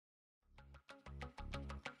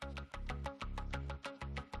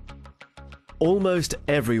Almost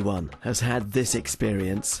everyone has had this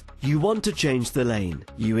experience. You want to change the lane.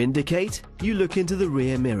 You indicate, you look into the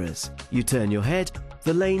rear mirrors. You turn your head,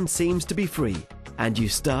 the lane seems to be free, and you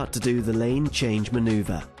start to do the lane change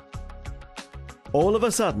maneuver. All of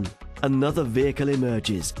a sudden, another vehicle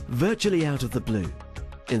emerges, virtually out of the blue.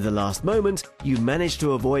 In the last moment, you manage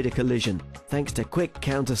to avoid a collision thanks to quick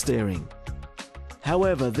counter-steering.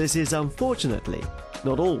 However, this is unfortunately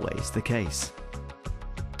not always the case.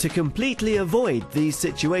 To completely avoid these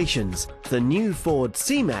situations, the new Ford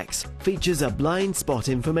C-Max features a blind spot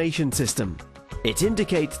information system. It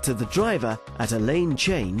indicates to the driver at a lane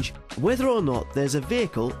change whether or not there's a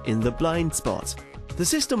vehicle in the blind spot. The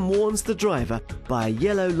system warns the driver by a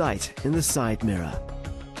yellow light in the side mirror.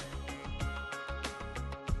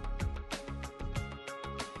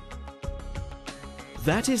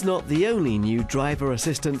 That is not the only new driver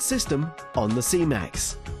assistance system on the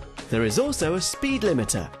C-Max. There is also a speed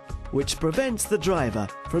limiter, which prevents the driver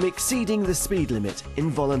from exceeding the speed limit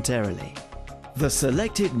involuntarily. The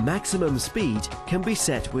selected maximum speed can be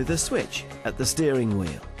set with a switch at the steering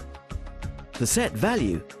wheel. The set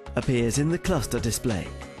value appears in the cluster display.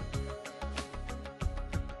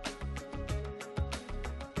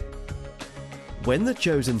 When the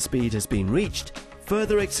chosen speed has been reached,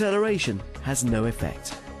 further acceleration has no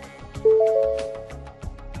effect.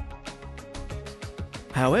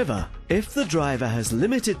 However, if the driver has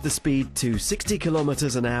limited the speed to 60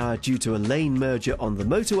 km an hour due to a lane merger on the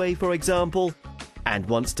motorway, for example, and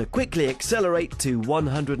wants to quickly accelerate to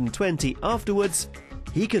 120 afterwards,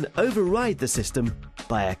 he can override the system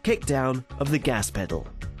by a kickdown of the gas pedal.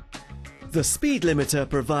 The speed limiter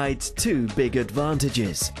provides two big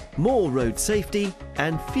advantages: more road safety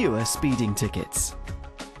and fewer speeding tickets.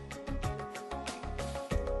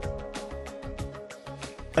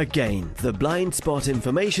 Again, the blind spot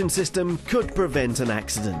information system could prevent an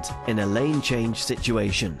accident in a lane change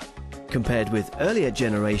situation. Compared with earlier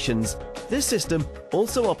generations, this system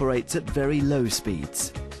also operates at very low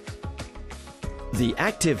speeds. The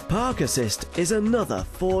Active Park Assist is another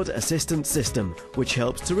Ford assistance system which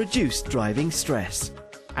helps to reduce driving stress.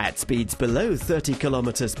 At speeds below 30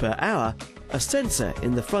 km per hour, a sensor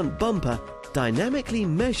in the front bumper dynamically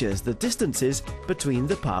measures the distances between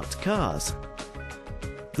the parked cars.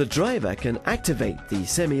 The driver can activate the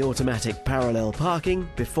semi-automatic parallel parking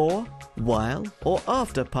before, while, or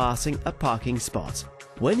after passing a parking spot.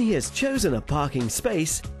 When he has chosen a parking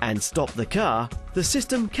space and stopped the car, the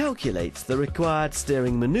system calculates the required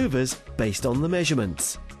steering maneuvers based on the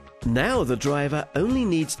measurements. Now the driver only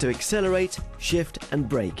needs to accelerate, shift and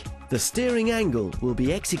brake. The steering angle will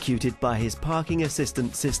be executed by his parking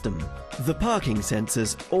assistance system. The parking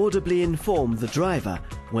sensors audibly inform the driver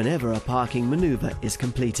whenever a parking maneuver is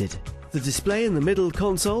completed. The display in the middle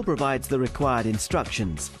console provides the required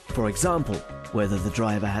instructions. For example, whether the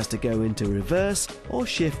driver has to go into reverse or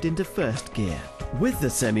shift into first gear. With the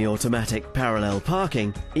semi-automatic parallel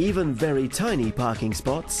parking, even very tiny parking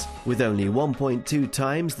spots, with only 1.2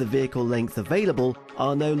 times the vehicle length available,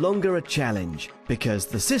 are no longer a challenge, because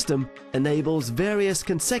the system enables various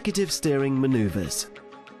consecutive steering maneuvers.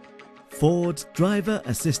 Ford Driver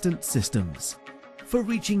Assistance Systems, for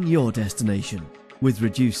reaching your destination with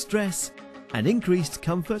reduced stress and increased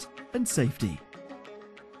comfort and safety.